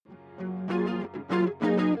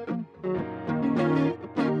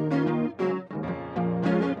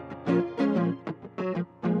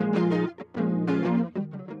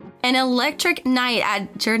An electric night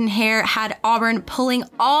at Jordan-Hare had Auburn pulling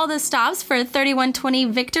all the stops for a 31-20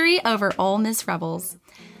 victory over Ole Miss Rebels.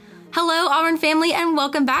 Hello, Auburn family, and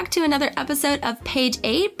welcome back to another episode of Page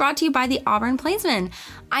 8, brought to you by the Auburn Plainsman.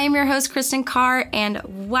 I am your host, Kristen Carr, and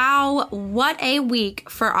wow, what a week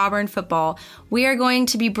for Auburn football. We are going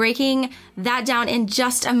to be breaking that down in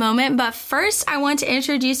just a moment, but first, I want to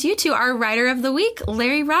introduce you to our Writer of the Week,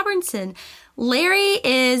 Larry Robertson. Larry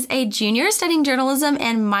is a junior studying journalism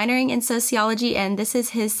and minoring in sociology, and this is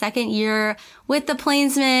his second year with the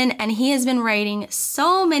Plainsman, and he has been writing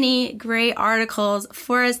so many great articles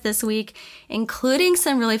for us this week, including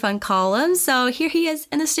some really fun columns. So here he is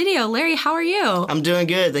in the studio. Larry, how are you? I'm doing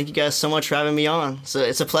good. Thank you guys so much for having me on. So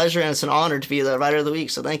it's a pleasure and it's an honor to be the Writer of the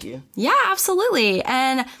Week, so thank you. Yeah, absolutely.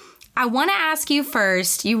 And I want to ask you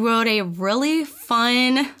first, you wrote a really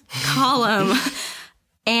fun column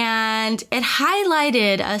and it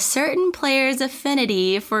highlighted a certain player's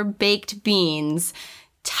affinity for baked beans.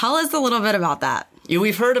 Tell us a little bit about that. Yeah,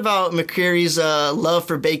 we've heard about McCreary's love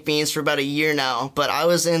for baked beans for about a year now, but I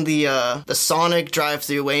was in the Sonic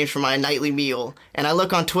drive-thru waiting for my nightly meal, and I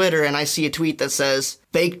look on Twitter and I see a tweet that says,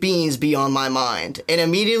 "Baked beans be on my mind." And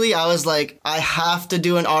immediately I was like, I have to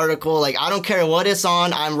do an article. Like, I don't care what it's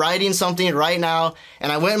on. I'm writing something right now.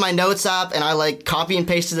 And I went in my notes app and I copy and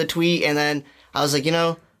pasted the tweet, and then I was like,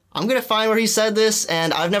 I'm going to find where he said this,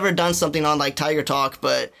 and I've never done something on Tiger Talk,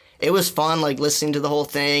 but it was fun listening to the whole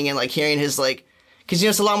thing and hearing his because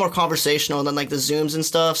it's a lot more conversational than the Zooms and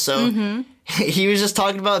stuff. So he was just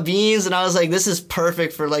talking about beans, and I was like, this is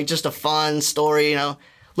perfect for just a fun story,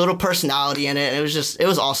 little personality in it. And it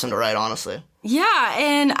was awesome to write, honestly. Yeah,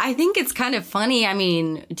 and I think it's kind of funny. I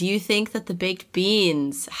mean, do you think that the baked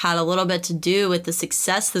beans had a little bit to do with the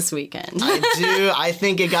success this weekend? I do. I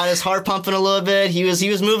think it got his heart pumping a little bit. He was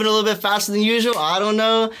moving a little bit faster than usual. I don't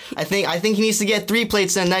know. I think he needs to get 3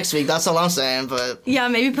 plates in next week. That's all I'm saying. But yeah,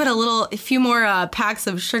 maybe put a few more packs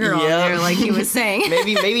of sugar on there, like he was saying.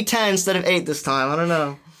 maybe 10 instead of 8 this time. I don't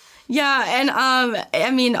know. Yeah,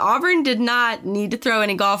 and Auburn did not need to throw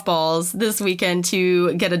any golf balls this weekend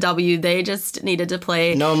to get a W. They just needed to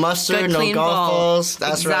play no mustard, no golf balls.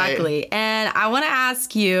 That's exactly. Right. And I want to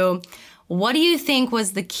ask you, what do you think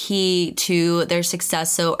was the key to their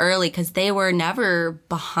success so early? Because they were never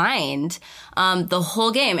behind the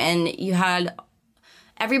whole game, and you had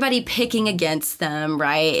everybody picking against them,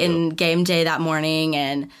 right, in game day that morning,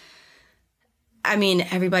 and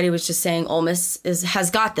everybody was just saying Ole Miss has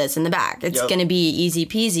got this in the bag. It's going to be easy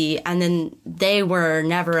peasy. And then they were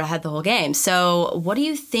never ahead the whole game. So what do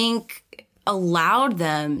you think allowed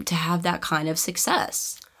them to have that kind of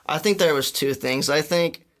success? I think there was 2 things. I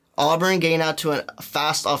think Auburn getting out to a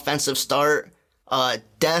fast offensive start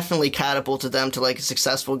definitely catapulted them to a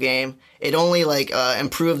successful game. It only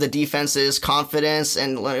improved the defense's confidence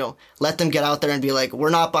and let them get out there and be we're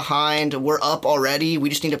not behind, we're up already, we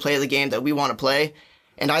just need to play the game that we want to play.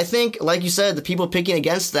 And I think, like you said, the people picking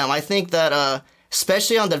against them, I think that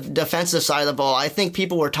especially on the defensive side of the ball, I think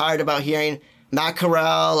people were tired about hearing Matt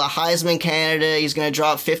Corral, a Heisman candidate, he's going to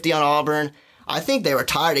drop 50 on Auburn. I think they were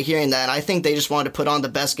tired of hearing that, and I think they just wanted to put on the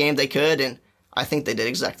best game they could, and I think they did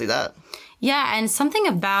exactly that. Yeah, and something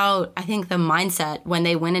about, I think, the mindset when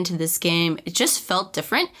they went into this game, it just felt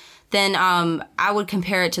different than I would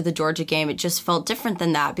compare it to the Georgia game. It just felt different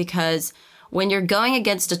than that, because when you're going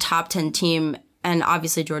against a top 10 team, and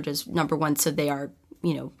obviously Georgia's number 1, so they are,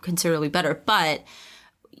 considerably better, but,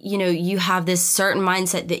 you have this certain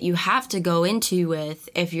mindset that you have to go into with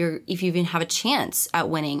if you even have a chance at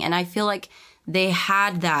winning. And I feel like they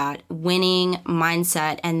had that winning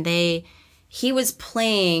mindset, and they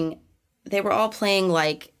were all playing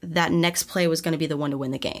like that next play was going to be the one to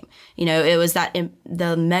win the game. It was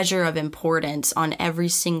the measure of importance on every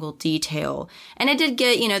single detail. And it did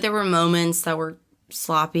get, there were moments that were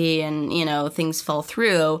sloppy and, things fell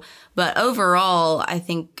through. But overall, I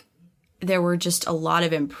think there were just a lot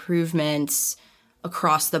of improvements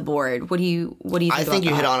across the board. What do you think I think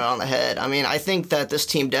you hit on the head. I think that this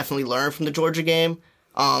team definitely learned from the Georgia game.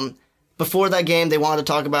 Before that game, they wanted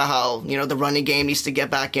to talk about how, the running game needs to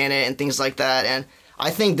get back in it and things like that. And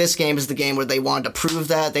I think this game is the game where they wanted to prove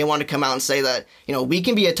that. They wanted to come out and say that, we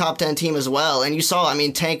can be a top 10 team as well. And you saw,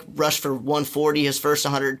 Tank rushed for 140, his first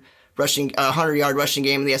 100-yard rushing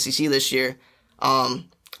game in the SEC this year.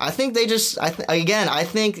 I think they just, I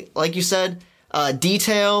think, like you said,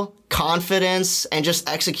 detail, confidence, and just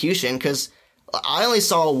execution. Because I only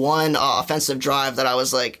saw one offensive drive that I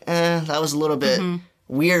was like, that was a little bit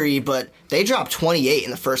weary, but they dropped 28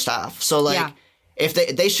 in the first half. So if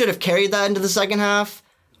they should have carried that into the second half,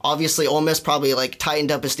 Obviously, Ole Miss probably like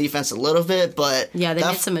tightened up his defense a little bit, but yeah, they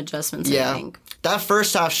made some adjustments. I think that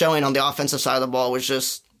first half showing on the offensive side of the ball was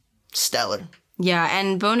just stellar. Yeah,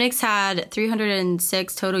 and Bo Nix had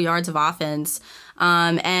 306 total yards of offense.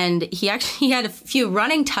 And he had a few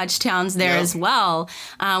running touchdowns there as well,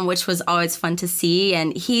 which was always fun to see.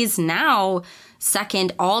 And he's now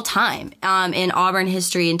second all time in Auburn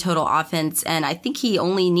history in total offense. And I think he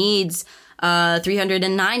only needs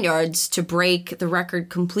 309 yards to break the record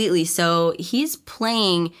completely. So he's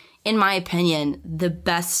playing, in my opinion, the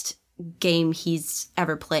best game he's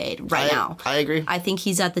ever played now. I agree. I think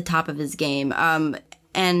he's at the top of his game.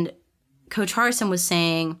 And Coach Harsin was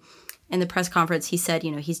saying in the press conference, he said,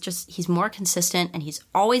 he's more consistent and he's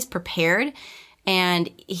always prepared. And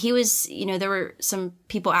he was, there were some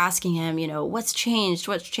people asking him, what's changed?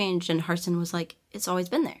 And Harsin was like, it's always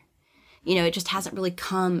been there. It just hasn't really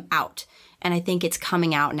come out. And I think it's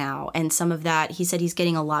coming out now. And some of that, he said he's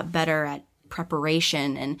getting a lot better at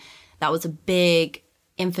preparation. And that was a big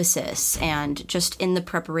emphasis. And just in the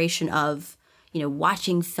preparation of,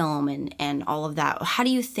 watching film and all of that. How do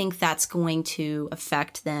you think that's going to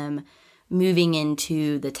affect them moving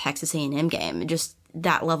into the Texas A&M game? Just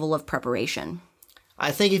that level of preparation.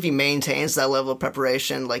 I think if he maintains that level of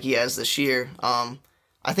preparation like he has this year, I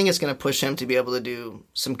think it's going to push him to be able to do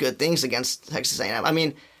some good things against Texas A&M. I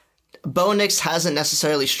mean, Bo Nix hasn't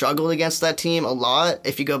necessarily struggled against that team a lot.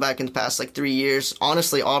 If you go back in the past 3 years,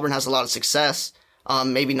 honestly, Auburn has a lot of success.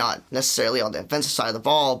 Maybe not necessarily on the offensive side of the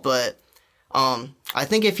ball, but I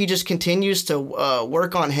think if he just continues to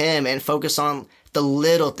work on him and focus on the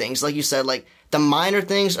little things, like you said, the minor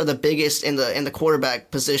things are the biggest in the quarterback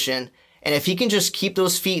position. And if he can just keep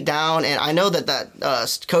those feet down, and I know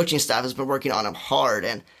that coaching staff has been working on him hard,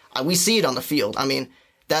 and we see it on the field. I mean,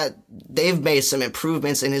 that they've made some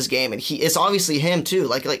improvements in his game, and it's obviously him too.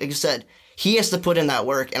 Like you said, he has to put in that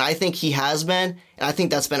work, and I think he has been, and I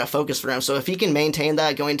think that's been a focus for him. So if he can maintain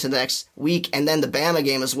that going to the next week, and then the Bama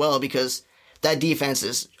game as well, because that defense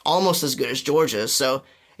is almost as good as Georgia's. So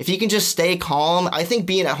if he can just stay calm, I think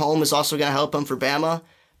being at home is also going to help him for Bama.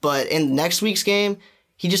 But in next week's game,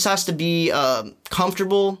 he just has to be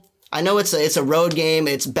comfortable. I know it's a road game,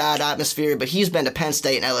 it's bad atmosphere, but he's been to Penn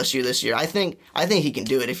State and LSU this year. I think he can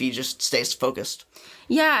do it if he just stays focused.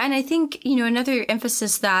 Yeah, and I think, another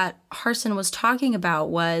emphasis that Harsin was talking about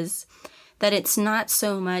was that it's not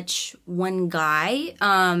so much one guy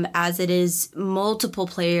as it is multiple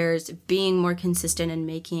players being more consistent and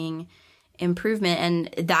making improvement,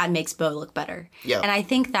 and that makes Bo look better. Yeah. And I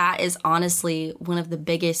think that is honestly one of the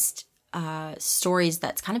biggest stories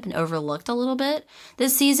that's kind of been overlooked a little bit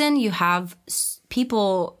this season. You have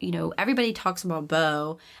people, everybody talks about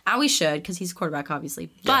Bo, and we should because he's a quarterback, obviously.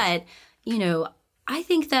 Yeah. But, I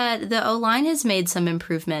think that the O-line has made some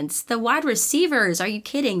improvements. The wide receivers, are you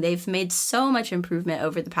kidding? They've made so much improvement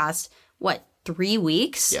over the past, 3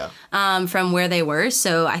 weeks from where they were.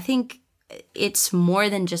 So I think it's more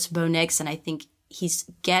than just Bo Nix, and I think he's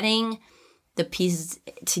getting the pieces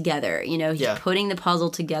together. He's putting the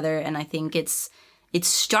puzzle together, and I think it's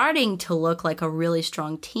starting to look like a really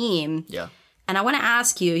strong team. Yeah. And I want to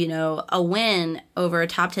ask you, a win over a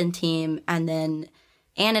top 10 team and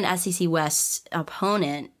an SEC West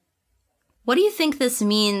opponent, what do you think this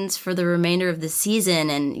means for the remainder of the season?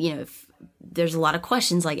 And, if there's a lot of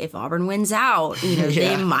questions, like if Auburn wins out,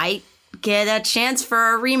 they might get a chance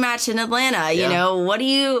for a rematch in Atlanta. What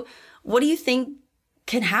do you think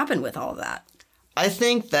can happen with all of that? I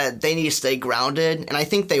think that they need to stay grounded, and I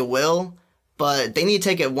think they will, but they need to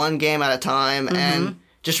take it one game at a time and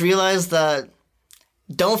just realize that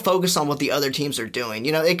don't focus on what the other teams are doing.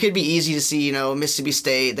 It could be easy to see, Mississippi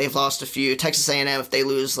State, they've lost a few. Texas A&M, if they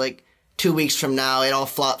lose 2 weeks from now, it all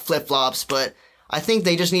flip-flops. But I think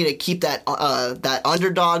they just need to keep that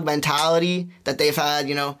underdog mentality that they've had.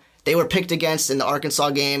 They were picked against in the Arkansas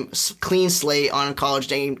game, clean slate on College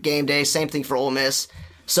game day. Same thing for Ole Miss.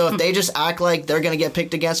 So if they just act like they're going to get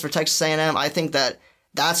picked against for Texas A&M, I think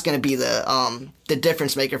that's going to be the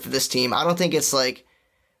difference maker for this team. I don't think it's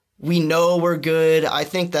we know we're good. I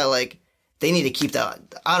think that they need to keep that.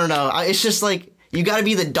 I don't know. It's just you got to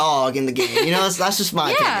be the dog in the game. That's just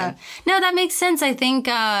my opinion. No, that makes sense. I think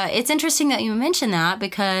it's interesting that you mentioned that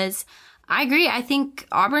because I agree. I think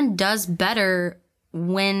Auburn does better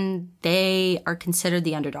when they are considered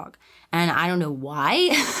the underdog. And I don't know why.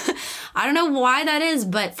 I don't know why that is,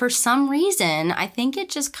 but for some reason, I think it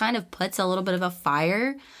just kind of puts a little bit of a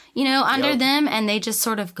fire, under them, and they just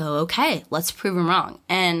sort of go, okay, let's prove them wrong.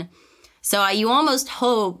 And so you almost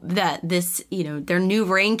hope that this, their new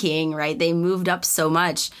ranking, right, they moved up so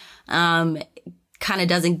much, kind of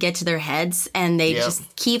doesn't get to their heads, and they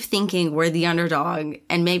just keep thinking we're the underdog,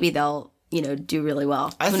 and maybe they'll, do really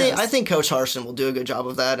well. I think Coach Harsin will do a good job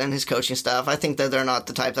of that, and his coaching staff. I think that they're not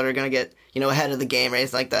the type that are going to get, ahead of the game or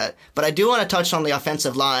anything like that. But I do want to touch on the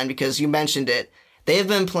offensive line because you mentioned it. They've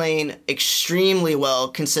been playing extremely well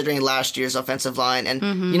considering last year's offensive line. And,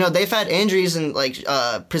 they've had injuries and,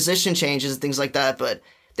 position changes and things like that, but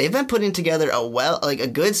they've been putting together a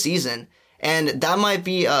good season. And that might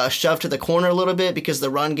be shoved to the corner a little bit because the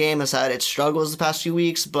run game has had its struggles the past few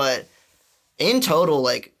weeks, but in total,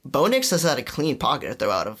 Bo Nix has had a clean pocket to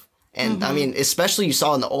throw out of. And, especially you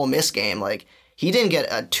saw in the Ole Miss game, he didn't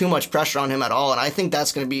get too much pressure on him at all. And I think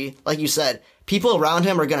that's going to be, like you said, people around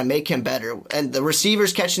him are going to make him better. And the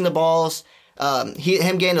receivers catching the balls,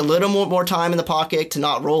 him getting a little more time in the pocket to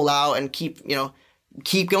not roll out and keep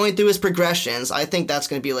going through his progressions. I think that's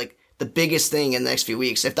going to be, the biggest thing in the next few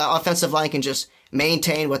weeks. If that offensive line can just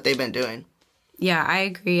maintain what they've been doing. Yeah, I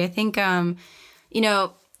agree. I think,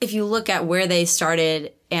 if you look at where they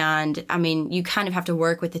started, and you kind of have to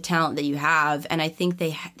work with the talent that you have, and I think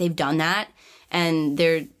they've done that, and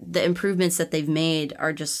the improvements that they've made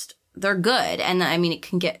are they're good, and it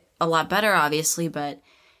can get a lot better, obviously, but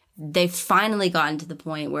they've finally gotten to the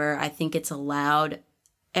point where I think it's allowed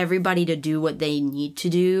everybody to do what they need to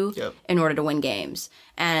do in order to win games,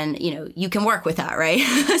 and you can work with that, right?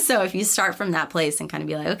 So if you start from that place and kind of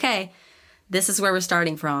be like, okay, this is where we're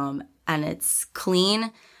starting from, and it's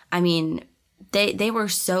clean. They were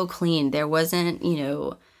so clean. There wasn't,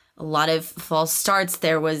 a lot of false starts.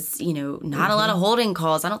 There was, not a lot of holding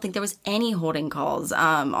calls. I don't think there was any holding calls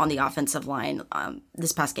on the offensive line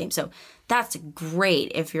this past game. So that's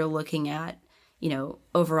great if you're looking at,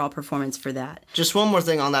 overall performance for that. Just one more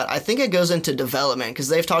thing on that. I think it goes into development because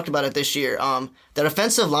they've talked about it this year. The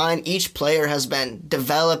defensive line, each player has been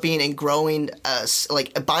developing and growing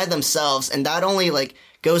by themselves, and that only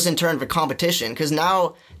goes in turn for competition because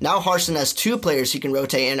now Harsin has two players he can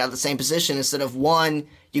rotate in and out of the same position instead of one.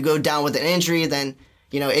 You go down with an injury, then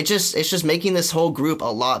it's just making this whole group a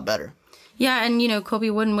lot better. Yeah, and Kobe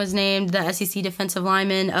Wooden was named the SEC Defensive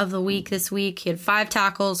Lineman of the Week this week. He had 5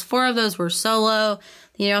 tackles, 4 of those were solo.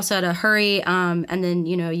 You also had a hurry, and then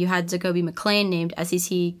you had Zacoby McClain named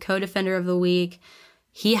SEC Co-Defender of the Week.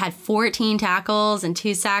 He had 14 tackles and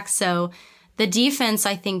 2 sacks, so the defense,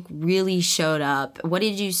 I think, really showed up. What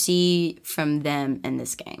did you see from them in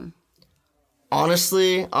this game?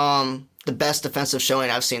 Honestly, the best defensive showing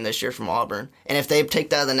I've seen this year from Auburn. And if they take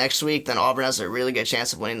that the next week, then Auburn has a really good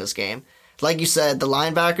chance of winning this game. Like you said, the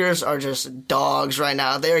linebackers are just dogs right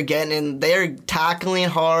now. They're getting in. They're tackling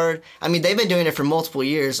hard. They've been doing it for multiple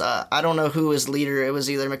years. I don't know who was leader. It was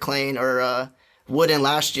either McClain or Wooden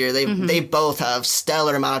last year. They both have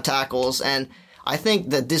stellar amount of tackles, and I think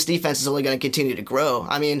that this defense is only going to continue to grow.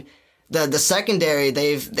 The secondary,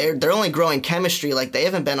 they're only growing chemistry. They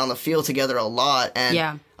haven't been on the field together a lot.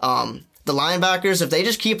 And the linebackers, if they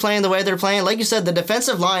just keep playing the way they're playing, like you said, the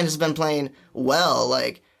defensive line has been playing well.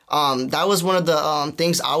 That was one of the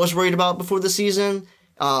things I was worried about before the season.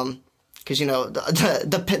 Because,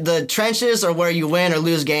 the trenches are where you win or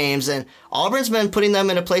lose games. And Auburn's been putting them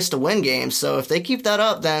in a place to win games. So if they keep that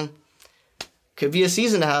up, then could be a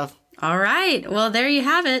season to have. All right. Well, there you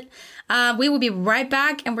have it. We will be right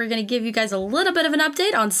back, and we're going to give you guys a little bit of an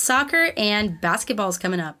update on soccer and basketball's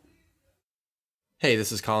coming up. Hey,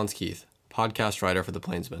 this is Collins Keith, podcast writer for The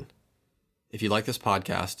Plainsman. If you like this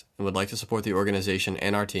podcast and would like to support the organization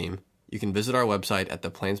and our team, you can visit our website at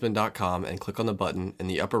theplainsman.com and click on the button in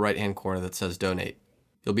the upper right-hand corner that says Donate.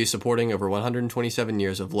 You'll be supporting over 127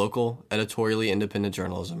 years of local, editorially independent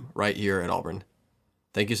journalism right here at Auburn.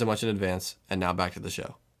 Thank you so much in advance, and now back to the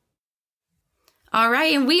show. All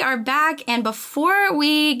right, and we are back, and before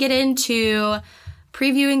we get into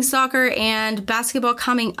previewing soccer and basketball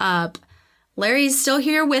coming up, Larry's still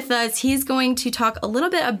here with us. He's going to talk a little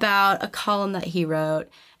bit about a column that he wrote,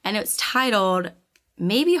 and it's titled,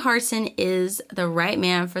 Maybe Harsin is the right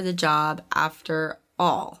man for the job after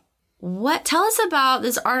all. Tell us about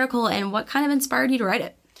this article and what kind of inspired you to write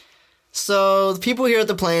it? So, the people here at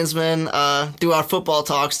the Plainsman, through our football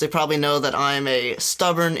talks, they probably know that I'm a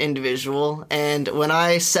stubborn individual, and when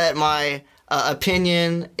I set my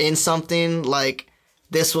opinion in something like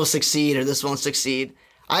this will succeed or this won't succeed,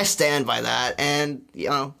 I stand by that. And,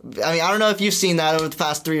 I don't know if you've seen that over the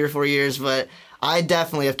past 3 or 4 years, but I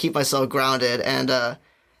definitely have kept myself grounded. And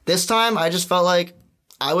this time, I just felt like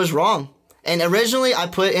I was wrong. And originally, I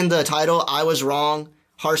put in the title, I was wrong.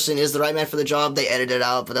 Harsin is the right man for the job. They edited it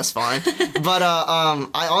out, but that's fine. But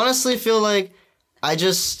I honestly feel like I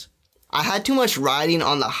had too much riding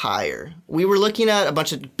on the hire. We were looking at a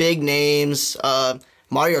bunch of big names,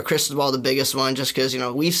 Mario Cristobal the biggest one, just because,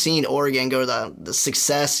 we've seen Oregon go to the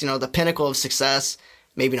success, the pinnacle of success.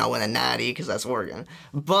 Maybe not win a natty because that's Oregon.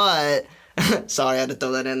 But, sorry, I had to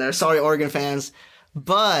throw that in there. Sorry, Oregon fans.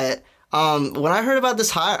 But when I heard about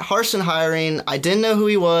this Harsin hiring, I didn't know who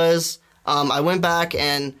he was. I went back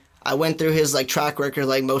and I went through his track record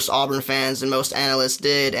like most Auburn fans and most analysts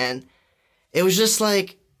did. And it was just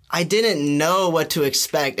I didn't know what to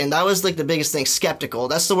expect. And that was the biggest thing, skeptical.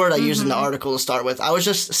 That's the word I used in the article to start with. I was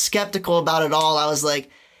just skeptical about it all. I was like,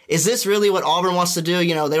 is this really what Auburn wants to do?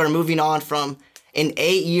 They were moving on from an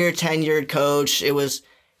 8-year tenured coach.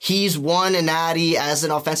 He's won a natty as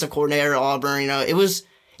an offensive coordinator at Auburn. It was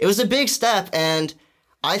a big step, and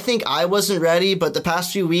I think I wasn't ready, but the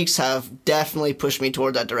past few weeks have definitely pushed me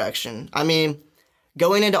toward that direction. I mean,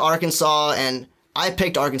 going into Arkansas, and I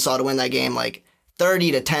picked Arkansas to win that game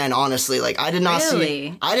 30-10, honestly. I did not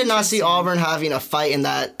see Auburn having a fight in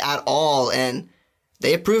that at all, and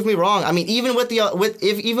they proved me wrong. I mean, even with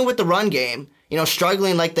the run game,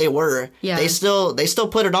 struggling like they were, they still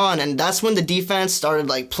put it on, and that's when the defense started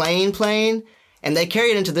playing, and they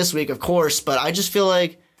carried into this week, of course. But I just feel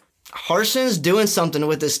like Harsin's doing something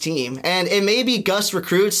with this team, and it may be Gus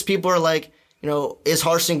recruits. People are is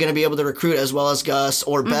Harsin going to be able to recruit as well as Gus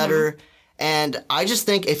or better? And I just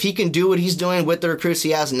think if he can do what he's doing with the recruits he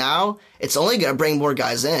has now, it's only going to bring more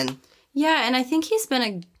guys in. Yeah, and I think he's done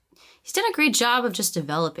a great job of just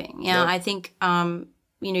developing. I think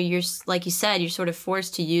you're, like you said, you're sort of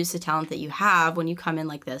forced to use the talent that you have when you come in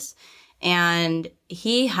like this. And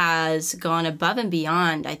he has gone above and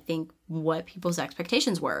beyond, I think, what people's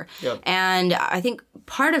expectations were. Yep. And I think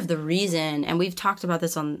part of the reason, and we've talked about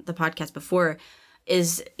this on the podcast before,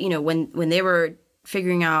 is, when they were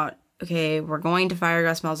figuring out, okay, we're going to fire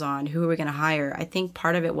Gus Malzahn, who are we going to hire? I think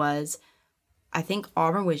part of it was, I think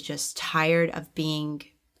Auburn was just tired of being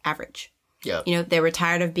average. Yeah. They were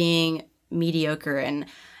tired of being mediocre, and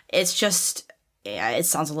it's just, it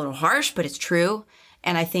sounds a little harsh, but it's true.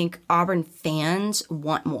 And I think Auburn fans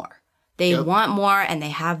want more. They want more, and they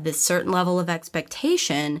have this certain level of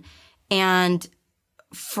expectation. And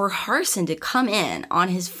for Harsin to come in on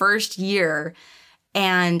his first year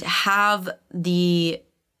and have the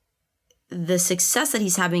success that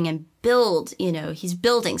he's having and build, he's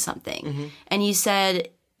building something. Mm-hmm. And you said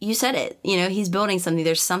it, he's building something.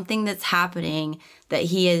 There's something that's happening that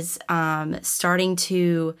he is starting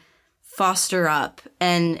to foster up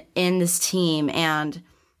and in this team, and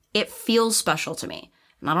it feels special to me.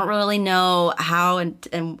 And I don't really know how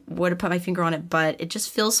and where to put my finger on it, but it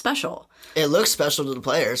just feels special. It looks special to the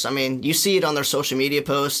players. I mean, you see it on their social media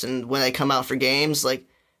posts, and when they come out for games,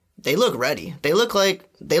 they look ready. They look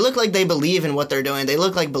like they believe in what they're doing. They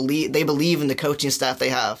look like they believe in the coaching staff they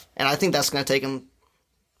have, and I think that's going to take them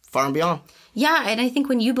far and beyond. Yeah, and I think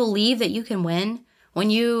when you believe that you can win,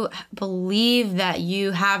 when you believe that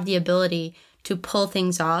you have the ability to pull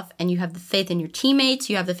things off, and you have the faith in your teammates,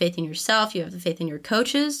 you have the faith in yourself, you have the faith in your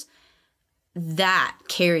coaches, that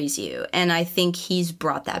carries you. And I think he's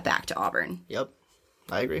brought that back to Auburn. Yep,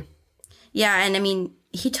 I agree. Yeah, and I mean,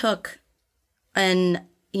 he took an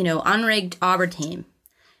unranked Auburn team,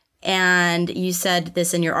 and you said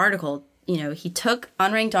this in your article, he took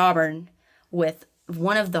unranked Auburn with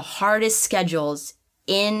one of the hardest schedules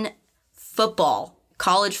in football,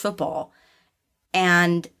 college football,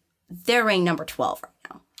 and they're ranked number 12 right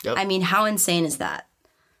now. Yep. I mean, how insane is that?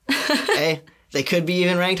 Hey, they could be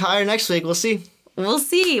even ranked higher next week. We'll see. We'll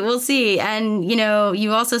see. And,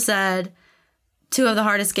 you also said two of the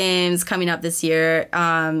hardest games coming up this year.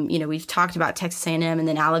 We've talked about Texas A&M and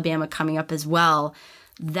then Alabama coming up as well.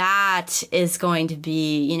 That is going to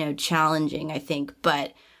be, challenging, I think.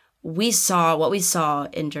 But we saw what we saw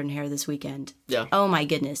in Jordan-Hare this weekend. Yeah. Oh, my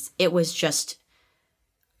goodness. It was just,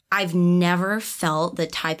 I've never felt the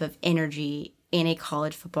type of energy in a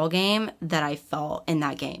college football game that I felt in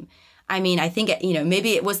that game. I mean, I think,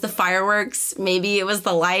 maybe it was the fireworks, maybe it was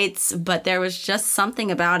the lights, but there was just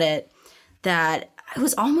something about it that it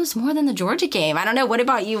was almost more than the Georgia game. I don't know. What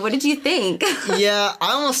about you? What did you think? Yeah,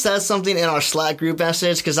 I almost said something in our Slack group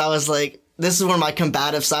message because I was like, this is where my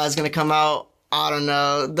combative side is going to come out. I don't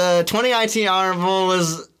know. The 2019 Iron Bowl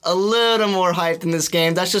was a little more hyped in this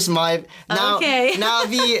game. That's just my... Now, okay. Now,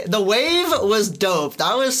 the wave was dope.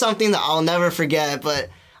 That was something that I'll never forget. But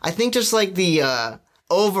I think just the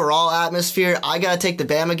overall atmosphere, I got to take the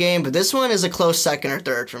Bama game. But this one is a close second or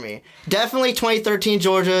third for me. Definitely 2013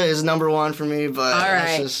 Georgia is number one for me. But all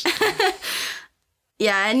right. Just...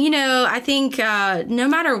 Yeah, and I think no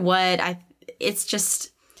matter what, it's just...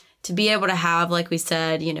 to be able to have, like we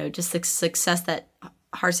said, just the success that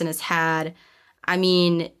Harsin has had, I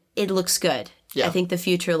mean, it looks good. Yeah. I think the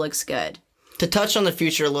future looks good. to touch on the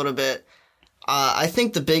future a little bit, I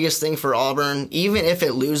think the biggest thing for Auburn, even if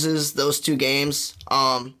it loses those 2 games,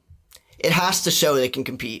 it has to show they can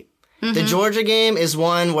compete. Mm-hmm. The Georgia game is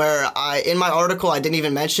one where in my article, I didn't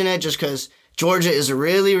even mention it just because Georgia is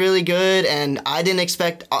really, really good, and I didn't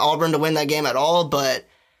expect Auburn to win that game at all, but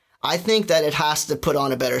I think that it has to put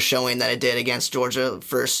on a better showing than it did against Georgia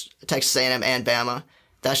versus Texas A&M and Bama.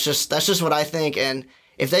 That's just what I think, and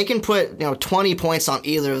if they can put 20 points on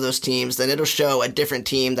either of those teams, then it'll show a different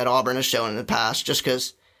team that Auburn has shown in the past, just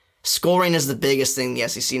because scoring is the biggest thing in the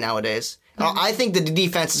SEC nowadays. Mm-hmm. I think the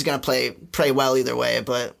defense is going to play well either way,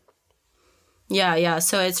 but... Yeah.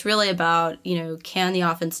 So it's really about, can the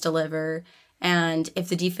offense deliver? And if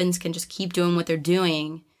the defense can just keep doing what they're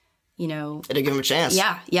doing, it'll give them a chance.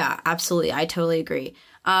 Yeah, absolutely. I totally agree.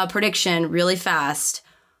 Prediction, really fast.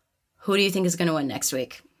 Who do you think is going to win next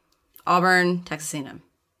week? Auburn, Texas A&M.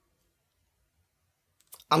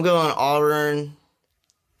 I'm going Auburn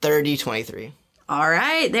 30-23. All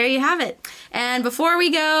right, there you have it. And before we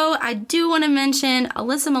go, I do want to mention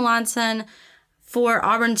Alyssa Melanson for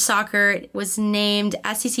Auburn soccer was named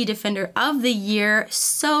SEC Defender of the Year.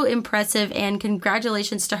 So impressive, and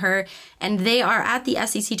congratulations to her. And they are at the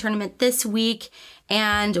SEC tournament this week,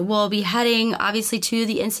 and we'll be heading, obviously, to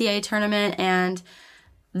the NCAA tournament, and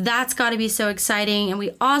that's got to be so exciting. And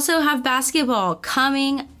we also have basketball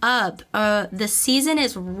coming up. The season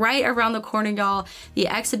is right around the corner, y'all. The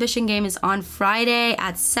exhibition game is on Friday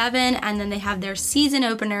at 7, and then they have their season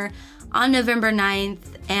opener on November 9th,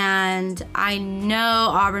 and I know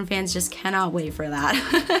Auburn fans just cannot wait for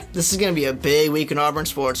that. This is going to be a big week in Auburn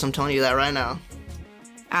sports. I'm telling you that right now.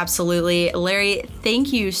 Absolutely. Larry,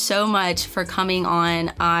 thank you so much for coming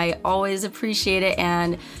on. I always appreciate it,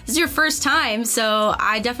 and this is your first time, so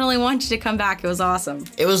I definitely want you to come back. It was awesome.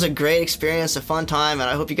 It was a great experience, a fun time, and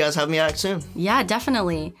I hope you guys have me back soon. Yeah,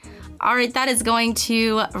 definitely. All right, that is going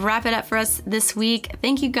to wrap it up for us this week.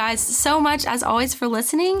 Thank you guys so much, as always, for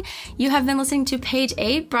listening. You have been listening to Page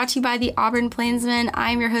 8, brought to you by the Auburn Plainsmen.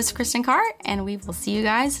 I'm your host, Kristen Carr, and we will see you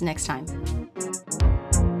guys next time.